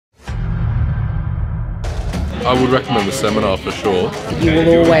I would recommend the seminar for sure. You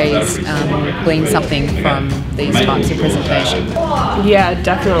will always glean something from these types of presentations. Yeah,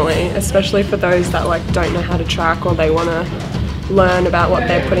 definitely, especially for those that don't know how to track or they want to learn about what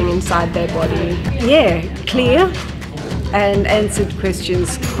they're putting inside their body. Yeah, clear and answered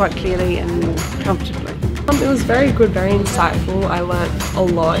questions quite clearly and comfortably. It was very good, very insightful. I learnt a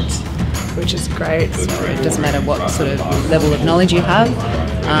lot, which is great. So it doesn't matter what sort of level of knowledge you have,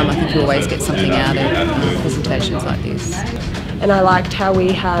 I think you always get something out of presentations like this. And I liked how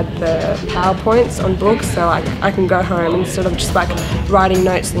we had the PowerPoints on books, so I can go home instead of just writing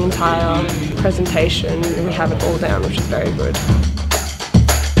notes the entire presentation, and we have it all down, which is very good.